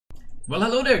Well,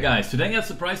 hello there guys. Today I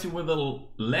surprised you with a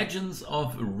Legends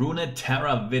of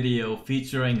Runeterra video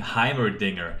featuring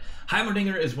Heimerdinger.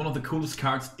 Heimerdinger is one of the coolest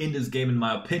cards in this game in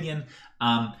my opinion.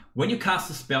 When you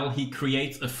cast a spell, he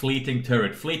creates a fleeting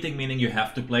turret. Fleeting meaning you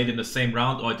have to play it in the same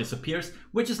round or it disappears,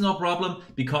 which is no problem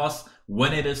because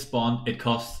when it is spawned it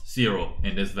costs 0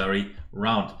 in this very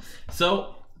round.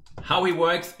 So how he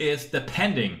works is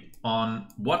depending on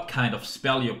what kind of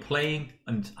spell you're playing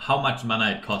and how much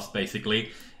mana it costs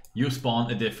basically. You spawn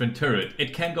a different turret.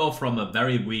 It can go from a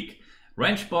very weak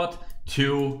range bot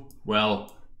to,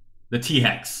 well, the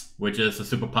T-Hex, which is a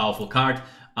super powerful card.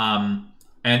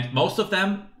 And most of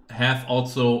them have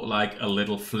also like a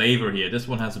little flavor here. This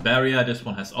one has a barrier, this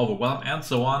one has overwhelm, and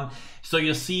so on. So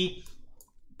you see,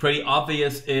 pretty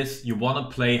obvious is you want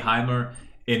to play Heimer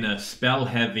in a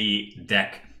spell-heavy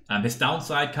deck. His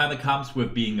downside kind of comes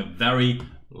with being a very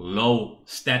low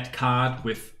stat card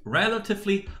with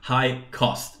relatively high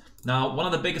cost. Now, one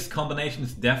of the biggest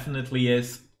combinations definitely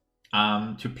is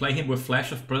to play him with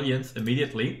Flash of Brilliance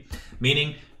immediately,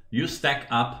 meaning you stack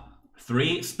up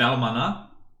 3 spell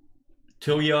mana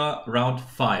till your round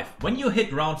 5. When you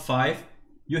hit round 5,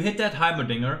 you hit that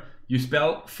Heimerdinger, you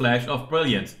spell Flash of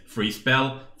Brilliance, free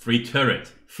spell, free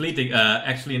turret, fleeting,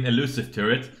 actually an elusive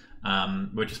turret,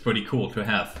 which is pretty cool to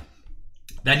have.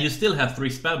 Then you still have 3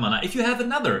 spell mana. If you have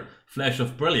another Flash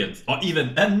of Brilliance, or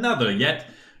even another yet,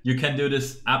 you can do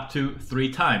this up to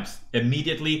 3 times,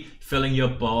 immediately filling your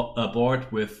board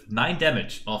with 9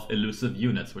 damage of elusive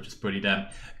units, which is pretty damn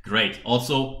great.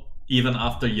 Also, even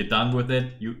after you're done with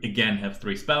it, you again have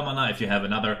 3 spell mana. If you have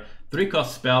another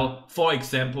 3-cost spell, for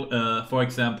example,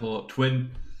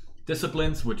 Twin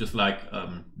Disciplines, which is like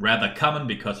rather common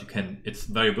because you can, it's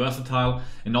very versatile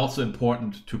and also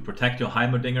important to protect your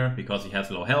Heimerdinger because he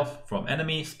has low health from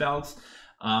enemy spells,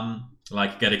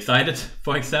 like Get Excited,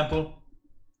 for example.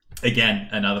 Again,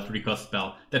 another 3-cost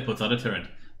spell that puts out a turret.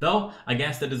 Though, I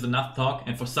guess that is enough talk,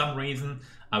 and for some reason,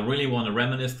 I really want to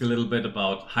reminisce a little bit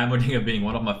about Heimerdinger being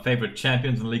one of my favorite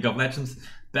champions in League of Legends.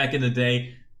 Back in the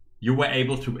day, you were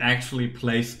able to actually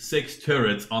place 6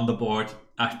 turrets on the board.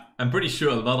 I'm pretty sure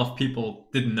a lot of people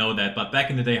didn't know that, but back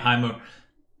in the day, Heimer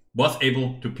was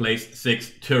able to place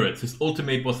 6 turrets. His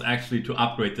ultimate was actually to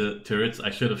upgrade the turrets. I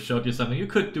should have showed you something. You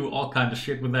could do all kinds of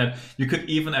shit with that. You could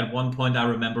even at one point, I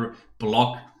remember,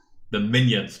 block the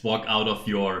minions walk out of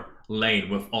your lane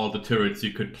with all the turrets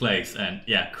you could place and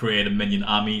yeah, create a minion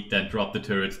army, then drop the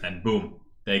turrets and boom,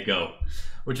 they go,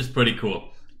 which is pretty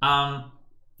cool.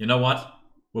 You know what?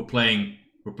 We're playing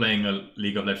a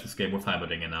League of Legends game with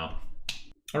Heimerdinger now.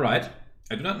 All right,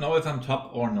 I do not know if I'm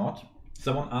top or not.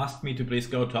 Someone asked me to please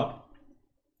go top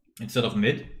instead of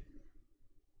mid.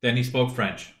 Then he spoke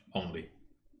French only.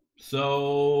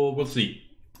 So we'll see.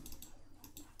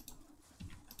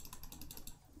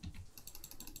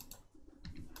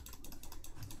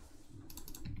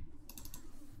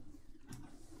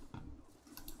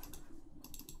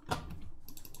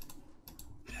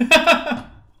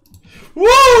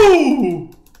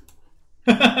 Woo!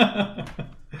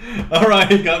 Alright,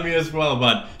 he got me as well,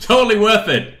 but totally worth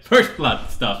it. First blood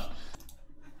stuff.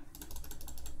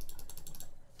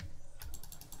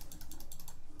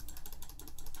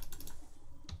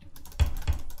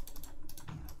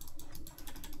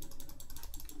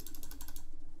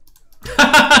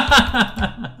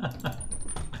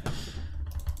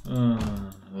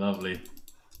 Lovely.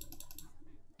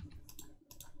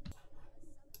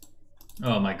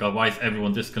 Oh my god, why is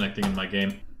everyone disconnecting in my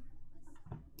game?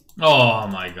 Oh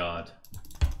my god.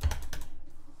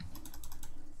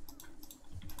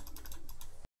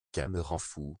 Ça me rend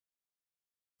fou.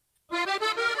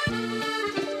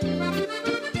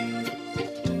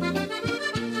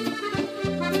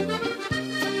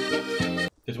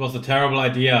 This was a terrible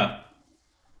idea.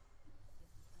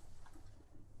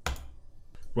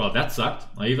 Well, that sucked.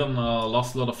 I even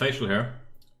lost a lot of facial hair.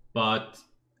 But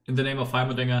in the name of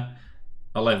Heimerdinger,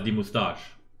 I left the moustache.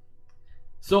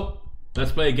 So,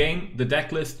 let's play a game. The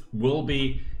deck list will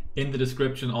be in the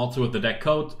description also with the deck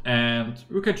code. And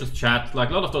we can just chat. Like,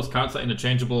 a lot of those cards are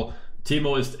interchangeable.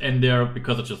 Teemo is in there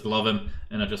because I just love him.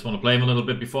 And I just want to play him a little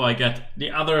bit before I get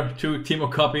the other 2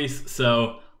 Teemo copies.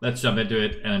 So, let's jump into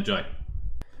it and enjoy.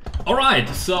 Alright,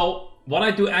 so what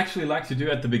I do actually like to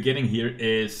do at the beginning here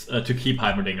is to keep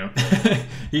Heimerdinger.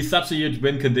 He's such a huge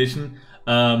win condition.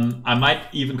 I might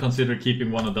even consider keeping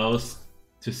one of those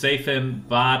to save him,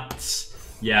 but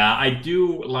yeah, I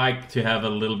do like to have a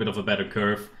little bit of a better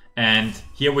curve. And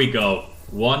here we go.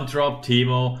 1-drop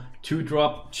Teemo,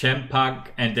 2-drop Chempunk,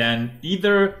 and then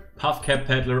either Puffcap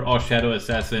Peddler or Shadow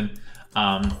Assassin.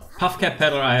 Puffcap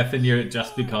Peddler I have in here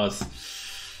just because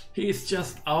he's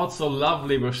just out so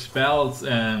lovely with spells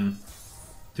and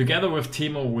Together with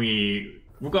Teemo,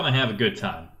 we're gonna have a good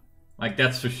time. Like,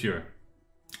 that's for sure.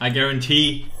 I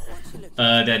guarantee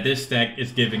that this deck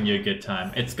is giving you a good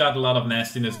time. It's got a lot of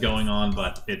nastiness going on,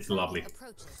 but it's lovely.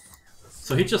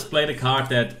 So he just played a card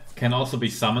that can also be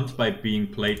summoned by being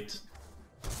played,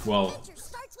 well,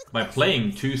 by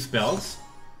playing 2 spells.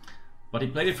 But he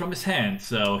played it from his hand,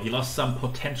 so he lost some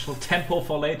potential tempo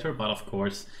for later, but of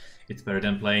course it's better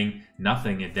than playing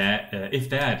nothing if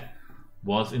that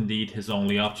was indeed his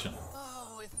only option.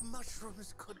 Oh,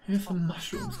 if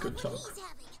mushrooms could talk.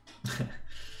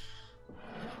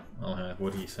 I'll have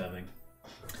what he's having.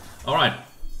 Alright.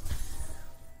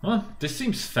 Well, this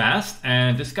seems fast,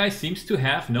 and this guy seems to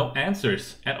have no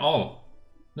answers at all.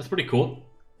 That's pretty cool.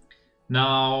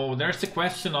 Now, there's the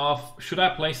question of, should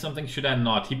I play something, should I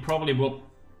not? He probably will...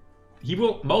 He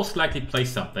will most likely play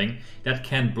something that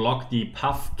can block the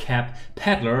Puffcap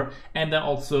Peddler, and then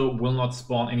also will not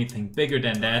spawn anything bigger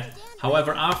than that.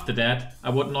 However, after that, I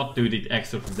would not do the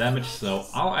extra damage, so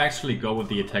I'll actually go with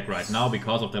the attack right now,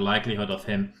 because of the likelihood of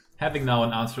him having now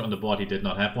an answer on the board. He did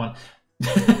not have one.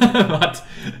 But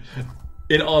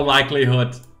in all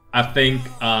likelihood, I think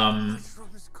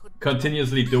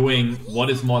continuously doing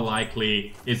what is more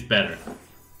likely is better.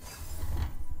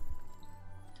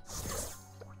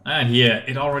 And here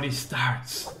it already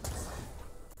starts.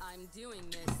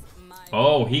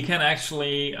 Oh, he can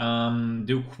actually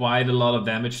do quite a lot of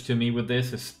damage to me with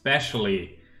this,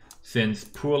 especially since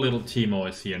poor little Teemo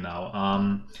is here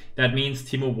now. That means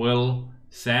Teemo will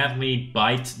sadly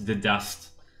bite the dust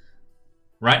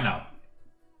right now.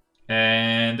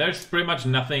 And there's pretty much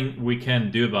nothing we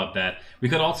can do about that. We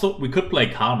could play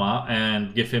Karma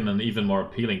and give him an even more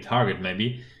appealing target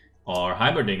maybe. Or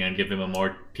Heimerdinger and give him a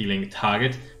more appealing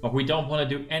target. But we don't want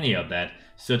to do any of that.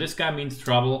 So this guy means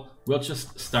trouble. We'll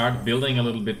just start building a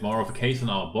little bit more of a case on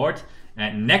our board.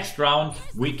 And next round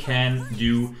we can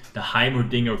do the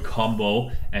Heimerdinger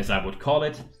combo, as I would call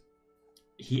it.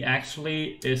 He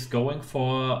actually is going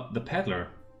for the Peddler.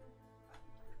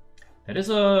 That is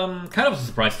kind of a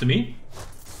surprise to me.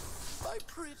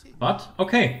 But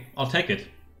okay, I'll take it.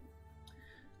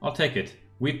 I'll take it.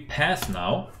 We pass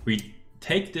now. We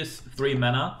take this 3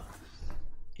 mana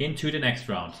into the next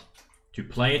round to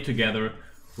play it together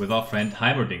with our friend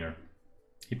Heimerdinger.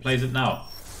 He plays it now.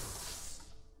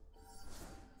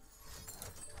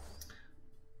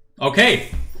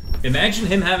 Okay, imagine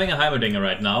him having a Heimerdinger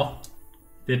right now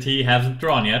that he hasn't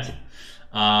drawn yet.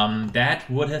 That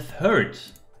would have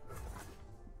hurt.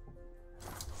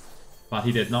 But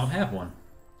he did not have one.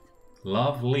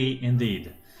 Lovely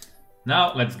indeed.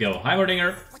 Now let's go.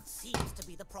 Heimerdinger.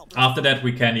 After that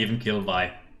we can even kill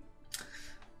by.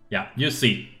 Yeah, you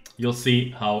see. You'll see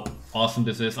how awesome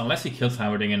this is. Unless he kills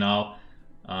Heimerdinger now.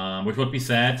 Which would be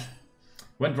sad.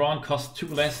 When drawn costs 2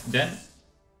 less than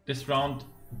this round.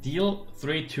 Deal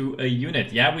 3 to a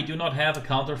unit. Yeah, we do not have a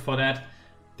counter for that.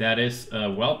 That is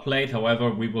well played.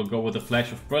 However, we will go with a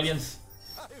Flash of Brilliance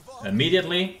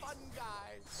immediately.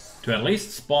 To at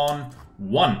least spawn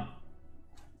 1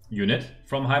 unit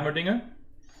from Heimerdinger.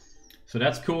 So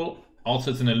that's cool. Also,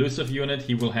 it's an elusive unit.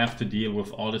 He will have to deal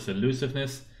with all this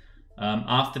elusiveness.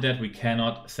 After that, we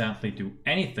cannot sadly do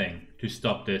anything to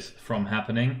stop this from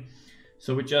happening.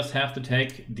 So we just have to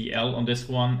take the L on this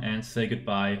one and say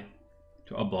goodbye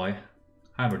to our boy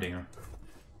Heimerdinger.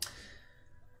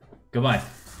 Goodbye.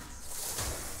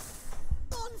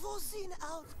 Unforeseen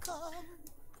outcome.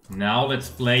 Now let's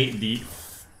play the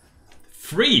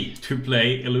free to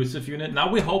play elusive unit.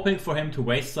 Now we're hoping for him to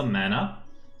waste some mana.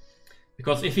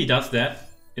 Because if he does that,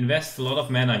 invests a lot of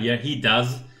mana here, he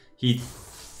does. He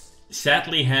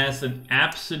sadly has an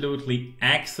absolutely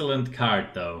excellent card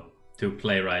though to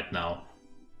play right now.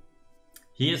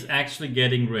 He is actually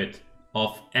getting rid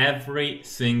of every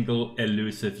single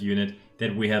elusive unit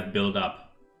that we have built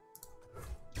up.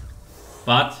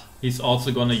 But he's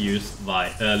also gonna lose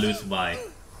Vi.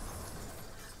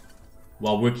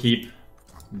 While we keep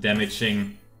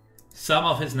damaging some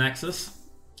of his nexus.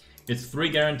 It's 3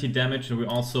 guaranteed damage, and we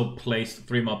also placed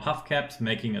 3 more Puffcaps,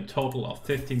 making a total of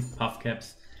 15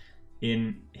 Puffcaps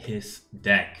in his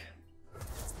deck.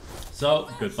 So,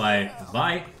 goodbye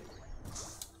Vi.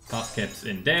 Puffcaps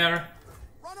in there.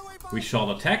 We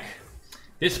short attack.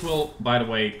 This will, by the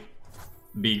way,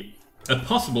 be a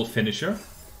possible finisher.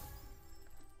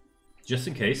 Just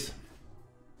in case.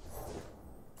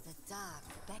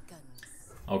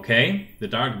 Okay, the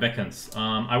dark beckons.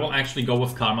 I will actually go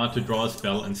with Karma to draw a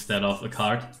spell instead of a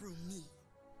card.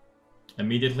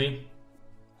 Immediately.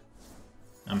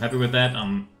 I'm happy with that.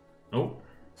 Oh.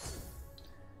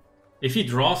 If he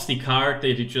draws the card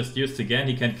that he just used again,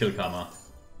 he can kill Karma.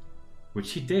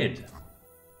 Which he did.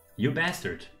 You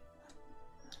bastard.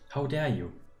 How dare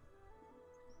you?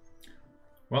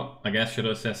 Well, I guess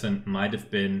Shadow Assassin might have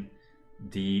been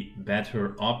the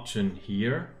better option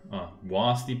here.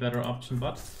 Was the better option,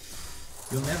 but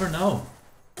you'll never know.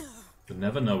 You'll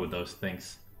never know with those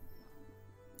things.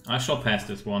 I shall pass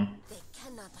this one. They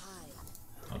cannot hide.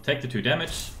 I'll take the 2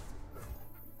 damage.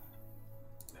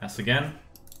 Pass again.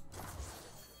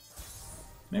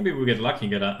 Maybe we get lucky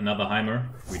and get another Heimer.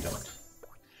 We don't.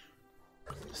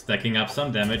 Stacking up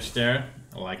some damage there.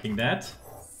 Liking that.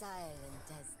 Silent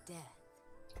as death.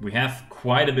 We have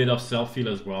quite a bit of self-heal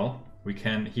as well. We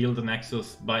can heal the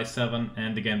Nexus by 7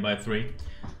 and again by 3.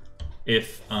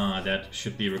 If that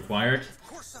should be required.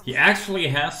 He actually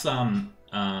has some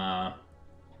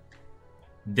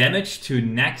damage to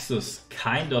Nexus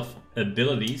kind of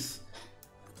abilities.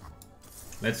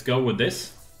 Let's go with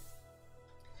this.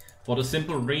 For the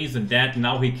simple reason that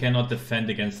now he cannot defend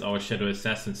against our Shadow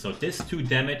Assassin. So this 2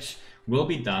 damage will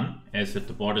be done as it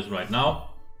the board is right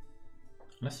now.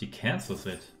 Unless he cancels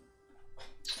it.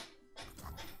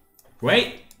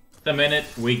 Wait a minute,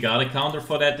 we got a counter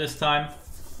for that this time.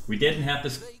 We didn't have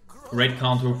this great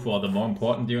counter for the more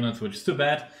important units, which is too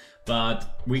bad.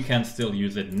 But we can still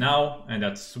use it now, and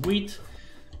that's sweet.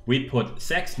 We put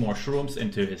 6 more shrooms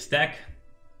into his deck.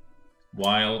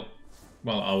 While,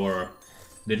 well, our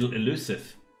little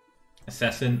elusive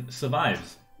assassin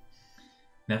survives.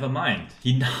 Never mind.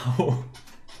 He now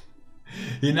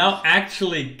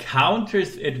actually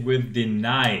counters it with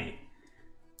deny.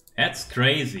 That's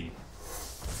crazy.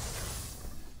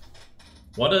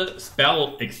 What a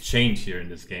spell exchange here in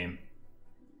this game.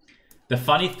 The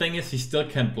funny thing is he still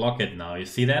can't block it now. You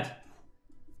see that?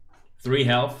 3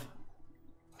 health.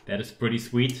 That is pretty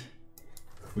sweet.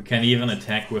 We can even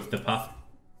attack with the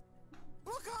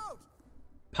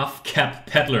Puffcap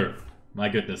Peddler. My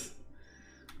goodness.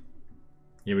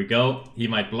 Here we go. He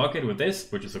might block it with this,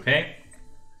 which is okay.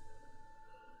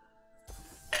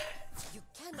 You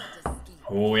cannot escape.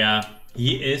 Oh yeah.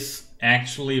 He is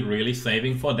actually really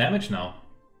saving for damage now.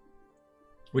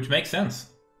 Which makes sense.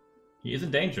 He is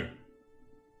in danger.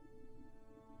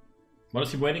 What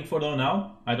is he waiting for though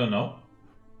now? I don't know.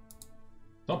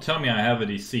 Don't tell me I have a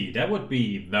DC. That would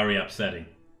be very upsetting.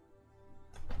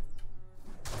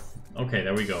 Okay,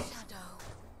 there we go.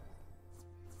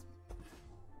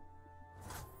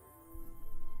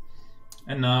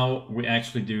 And now we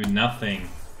actually do nothing.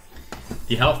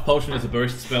 The health potion is a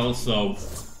burst spell, so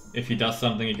if he does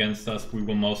something against us, we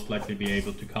will most likely be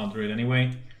able to counter it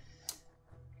anyway.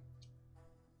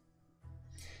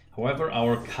 However,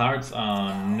 our cards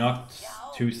are not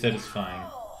too satisfying.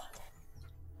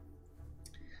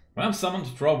 When I'm summoned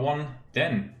to draw 1,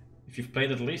 then, if you've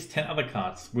played at least 10 other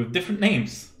cards with different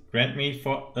names, grant me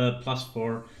for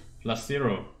 +4,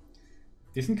 +0.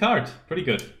 Decent card, pretty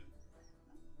good.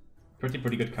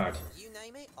 Pretty good card. You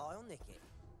name it, I'll nick it.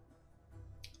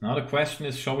 Now the question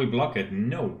is, shall we block it?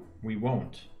 No, we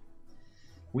won't.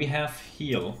 We have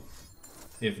heal,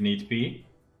 if need be.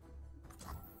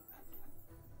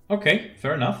 Okay,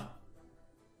 fair enough.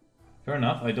 Fair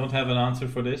enough, I don't have an answer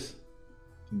for this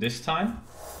time.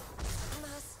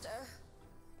 Master.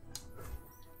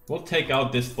 We'll take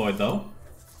out this boy though.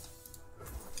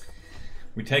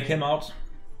 We take him out.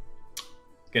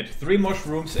 Get 3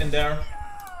 mushrooms in there.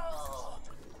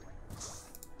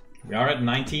 We are at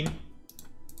 19.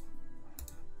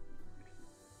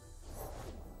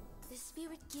 The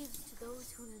spirit gives to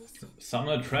those who listen.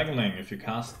 Summon a Dragonling if you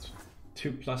cast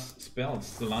 2+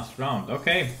 spells the last round.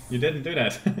 Okay, you didn't do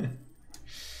that.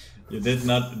 You did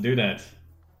not do that.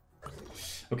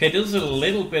 Okay, this is a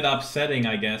little bit upsetting,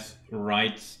 I guess,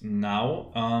 right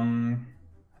now.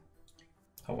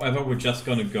 However, we're just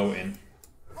gonna go in.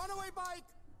 Runaway bike.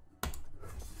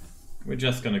 We're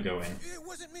just gonna go in. It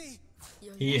wasn't me.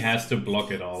 He has to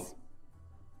block it all.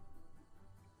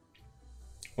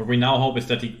 What we now hope is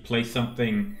that he plays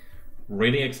something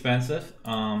really expensive,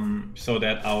 so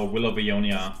that our Will of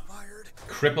Ionia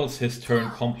cripples his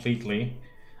turn completely.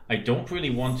 I don't really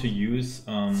want to use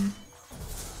Heart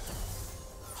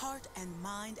and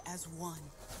mind as one.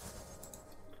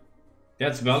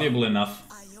 that's valuable enough.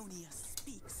 Ionia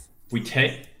speaks.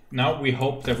 Now we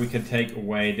hope that we can take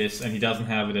away this and he doesn't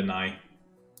have a deny.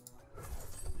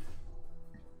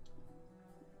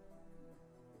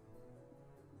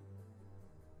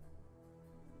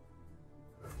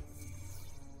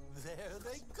 There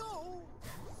they go.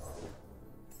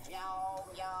 Meow,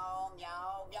 meow,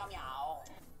 meow, meow, meow.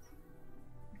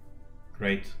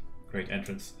 Great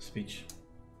entrance speech.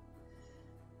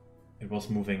 It was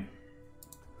moving.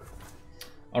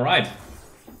 Alright.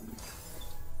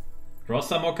 Draw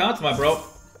some more cards, my bro.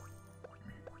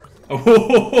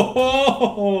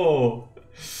 Oh,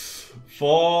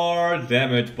 4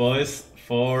 damage, boys.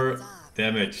 4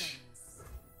 damage.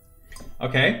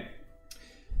 Okay.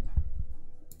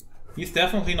 He's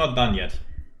definitely not done yet.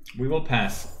 We will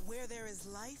pass. Where there is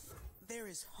life, there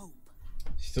is hope.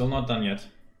 Still not done yet.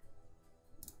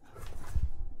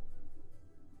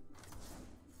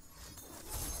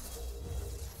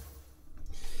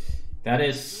 That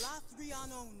is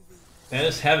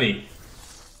heavy.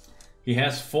 He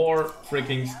has 4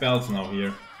 freaking spells now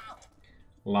here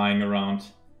lying around.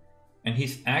 And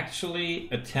he's actually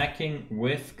attacking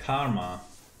with Karma.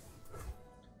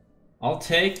 I'll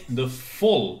take the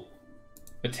full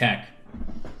attack.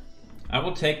 I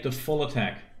will take the full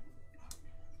attack.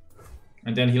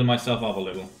 And then heal myself up a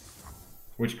little.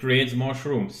 Which creates more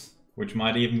shrooms. Which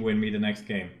might even win me the next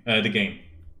game. The game.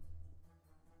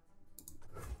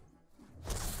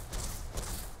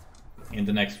 In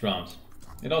the next round.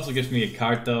 It also gives me a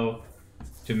card though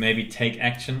to maybe take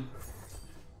action.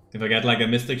 If I get like a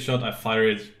mystic shot, I fire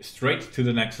it straight to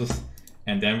the nexus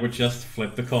and then we just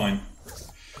flip the coin.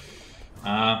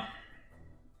 Not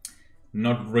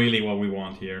really what we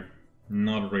want here.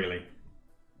 Not really.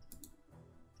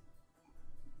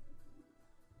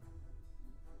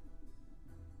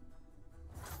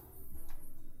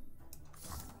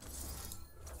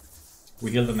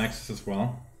 We heal the nexus as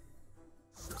well.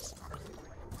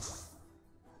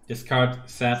 This card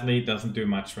sadly doesn't do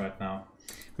much right now.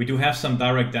 We do have some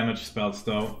direct damage spells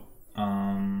though,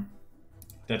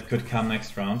 that could come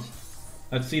next round.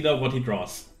 Let's see though what he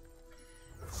draws.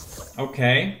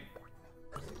 Okay.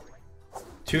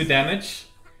 2 damage,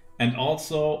 and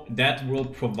also that will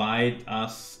provide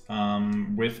us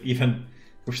with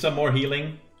some more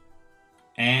healing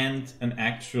and an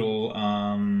actual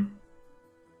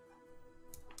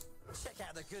Check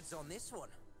out the goods on this one.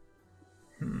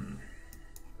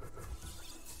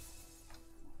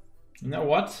 You know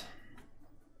what?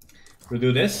 We'll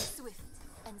do this. Swift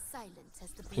and silent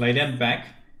as the Play them back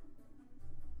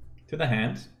to the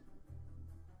hand.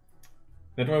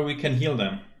 That way we can heal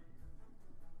them.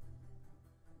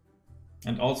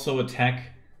 And also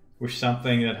attack with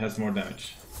something that has more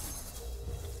damage.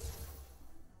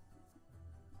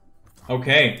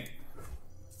 Okay.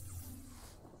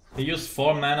 He used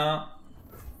 4 mana.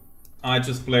 I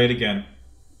just play it again.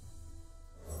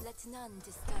 Let none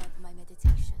disturb my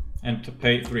meditation. And to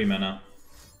pay 3 mana.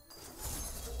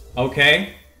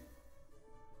 Okay.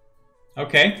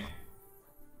 Okay.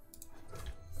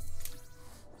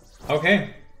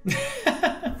 Okay.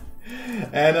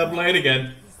 And I play it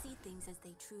again. We see things as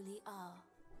they truly are.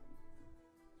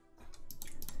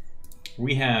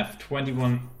 We have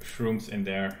 21 shrooms in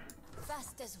there.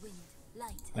 Fast as wind,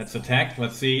 light as Let's attack.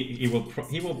 Let's see. He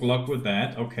will block with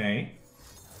that. Okay.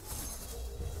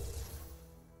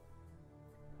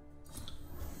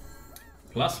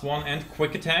 +1 and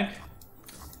quick attack.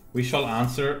 We shall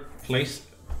answer. Place.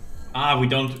 We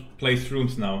don't play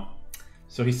shrooms now.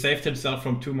 So he saved himself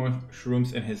from 2 more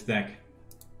shrooms in his deck.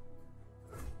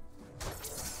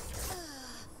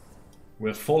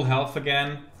 We're full health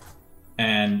again.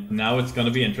 And now it's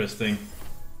gonna be interesting.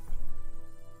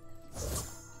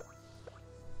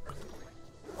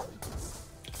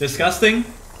 Disgusting?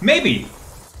 Maybe.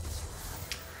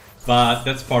 But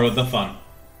that's part of the fun.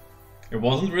 It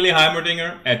wasn't really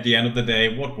Heimerdinger. At the end of the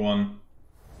day, what won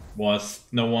was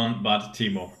no one but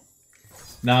Teemo.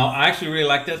 Now, I actually really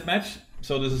like that match,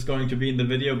 so this is going to be in the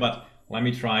video, but let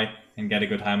me try and get a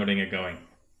good Heimerdinger going.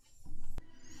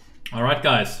 Alright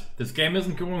guys, this game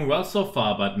isn't going well so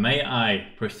far, but may I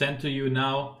present to you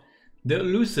now the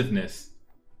elusiveness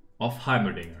of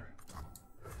Heimerdinger.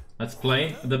 Let's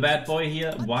play the bad boy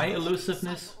here. Why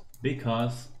elusiveness?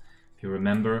 Because, if you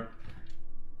remember,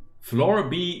 Floor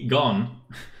Be Gone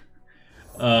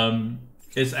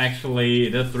is actually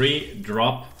the 3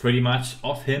 drop pretty much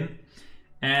of him.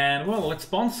 And well, let's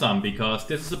spawn some, because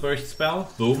this is a burst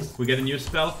spell. Boom, we get a new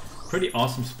spell. Pretty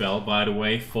awesome spell, by the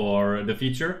way, for the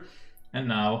feature. And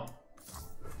now,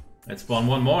 let's spawn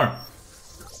one more.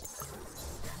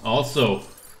 Also,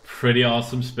 pretty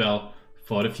awesome spell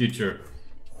for the future.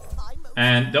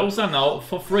 And those are now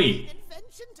for free.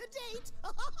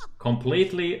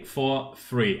 Completely for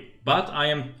free. But I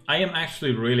am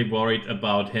actually really worried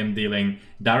about him dealing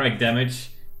direct damage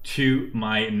to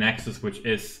my nexus, which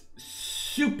is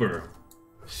super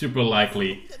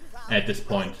likely at this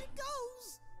point.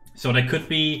 So there could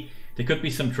be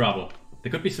some trouble.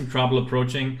 There could be some trouble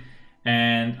approaching,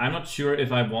 and I'm not sure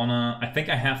if I wanna. I think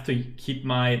I have to keep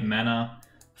my mana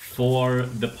for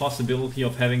the possibility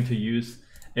of having to use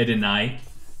a deny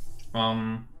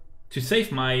to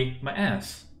save my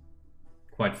ass,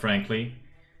 quite frankly,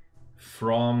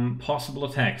 from possible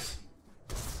attacks.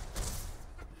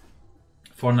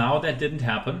 For now, that didn't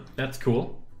happen. That's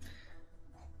cool.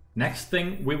 Next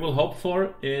thing we will hope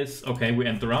for is... Okay, we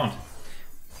end the round.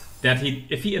 That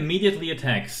if he immediately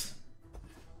attacks,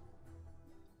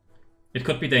 it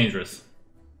could be dangerous.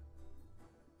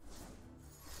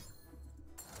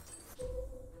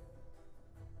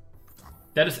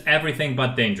 That is everything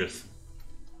but dangerous.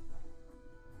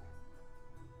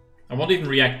 I won't even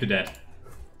react to that.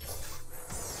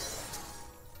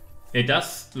 It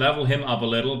does level him up a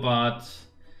little, but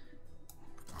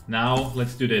now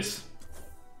let's do this.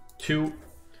 2,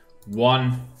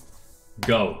 1,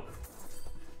 go.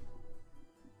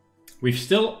 We've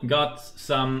still got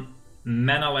some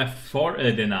mana left for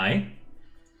a deny.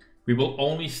 We will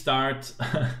only start...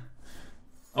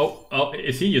 oh,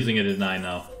 is he using a deny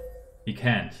now? He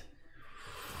can't.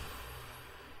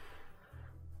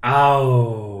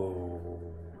 Ouch.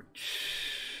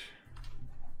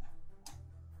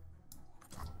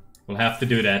 We'll have to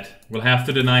do that. We'll have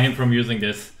to deny him from using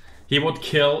this. He would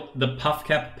kill the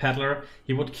Puffcap Peddler.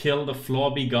 He would kill the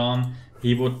Floor Be Gone.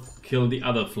 He would kill the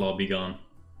other Floor Be Gone.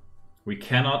 We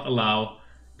cannot allow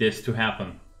this to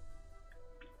happen.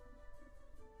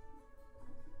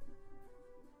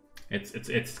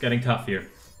 It's getting tough here.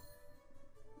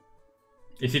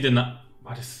 Is he not?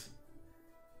 What is?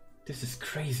 This is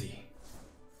crazy.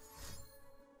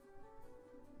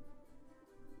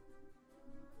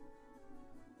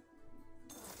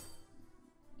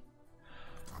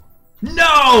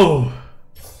 No!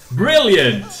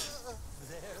 Brilliant!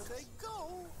 There they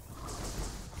go.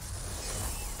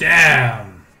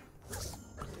 Damn!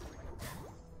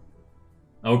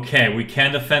 Okay, we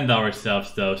can defend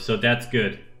ourselves though, so that's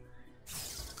good.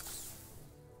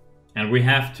 And we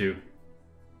have to.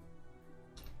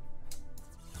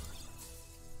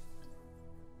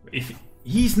 If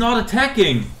he's not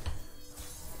attacking,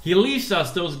 he leaves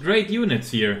us those great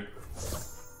units here.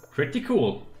 Pretty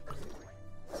cool.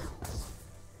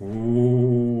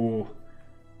 Ooh.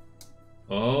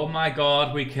 Oh my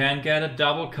god, we can get a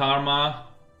double karma.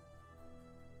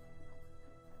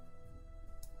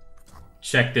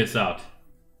 Check this out.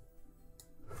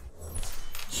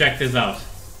 Check this out.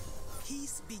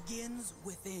 Peace begins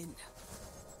within.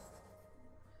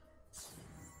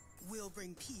 We'll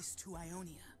bring peace to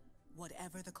Ionia,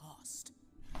 whatever the cost.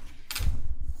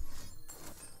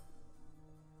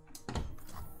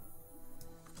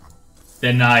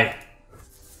 Deny.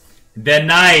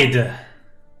 Denied.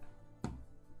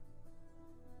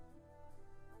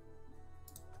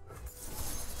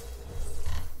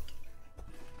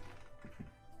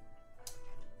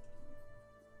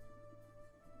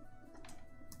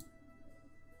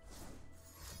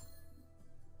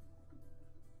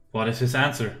 What is his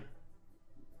answer?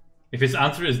 If his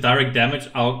answer is direct damage,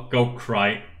 I'll go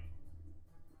cry.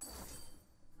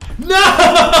 No!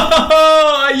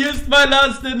 I used my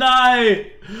last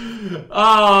deny!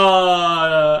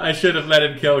 I should have let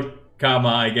him kill Karma,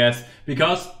 I guess.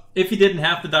 Because if he didn't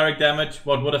have the direct damage,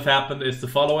 what would have happened is the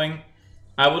following.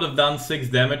 I would have done 6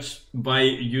 damage by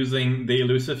using the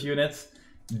elusive units.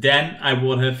 Then I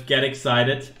would have get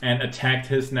excited and attacked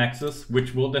his nexus,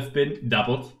 which would have been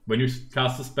doubled when you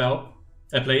cast a spell.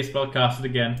 Play a spell, cast it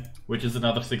again, which is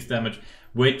another 6 damage,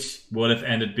 which would have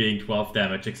ended being 12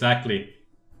 damage. Exactly.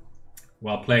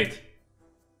 Well played.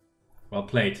 Well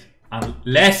played.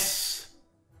 Unless...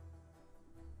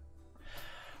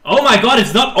 Oh my god,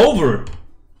 it's not over!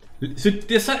 So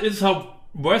this is how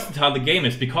versatile the game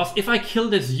is, because if I kill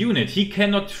this unit, he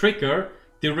cannot trigger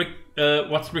the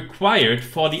what's required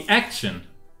for the action.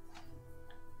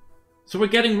 So we're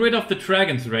getting rid of the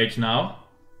Dragon's Rage now.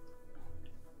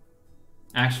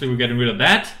 Actually, we're getting rid of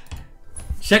that.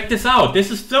 Check this out. This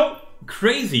is so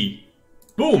crazy.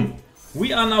 Boom.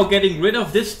 We are now getting rid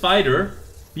of this spider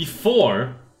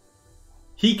before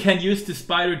he can use the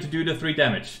spider to do the 3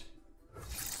 damage.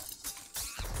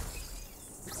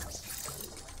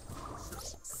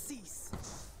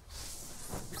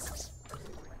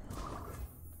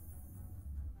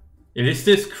 Is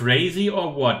this crazy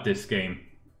or what, this game?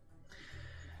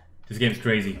 This game's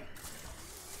crazy.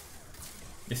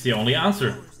 It's the only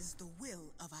answer.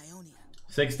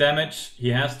 6 damage, he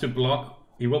has to block.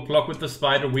 He will block with the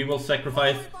spider. We will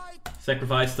sacrifice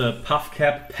the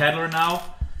Puffcap Peddler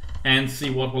now and see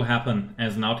what will happen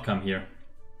as an outcome here.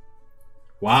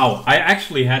 Wow, I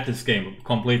actually had this game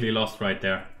completely lost right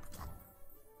there.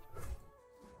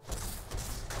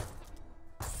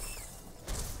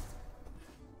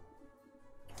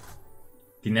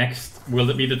 The next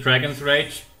will be the Dragon's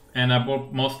Rage, and I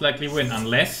will most likely win,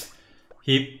 unless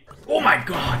he... Oh my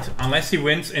god! Unless he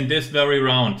wins in this very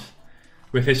round.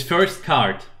 With his first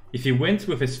card. If he wins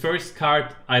with his first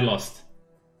card, I lost.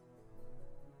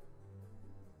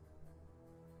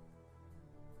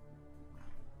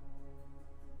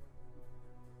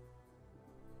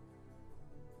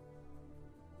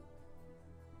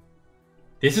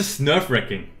 This is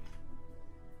nerve-wracking.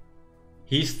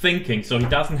 He's thinking, so he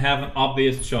doesn't have an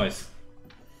obvious choice.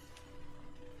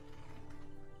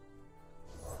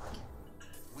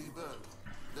 We burn,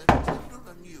 then kindle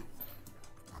anew.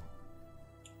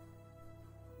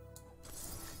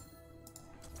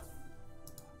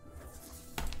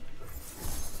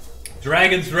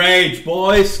 Dragon's Rage,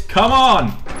 boys! Come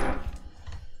on!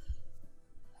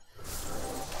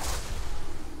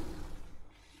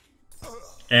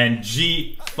 And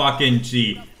G fucking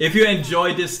G. If you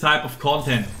enjoy this type of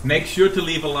content, make sure to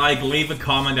leave a like, leave a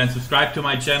comment and subscribe to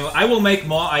my channel. I will make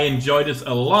more. I enjoy this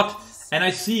a lot. And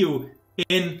I see you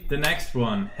in the next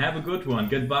one. Have a good one.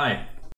 Goodbye.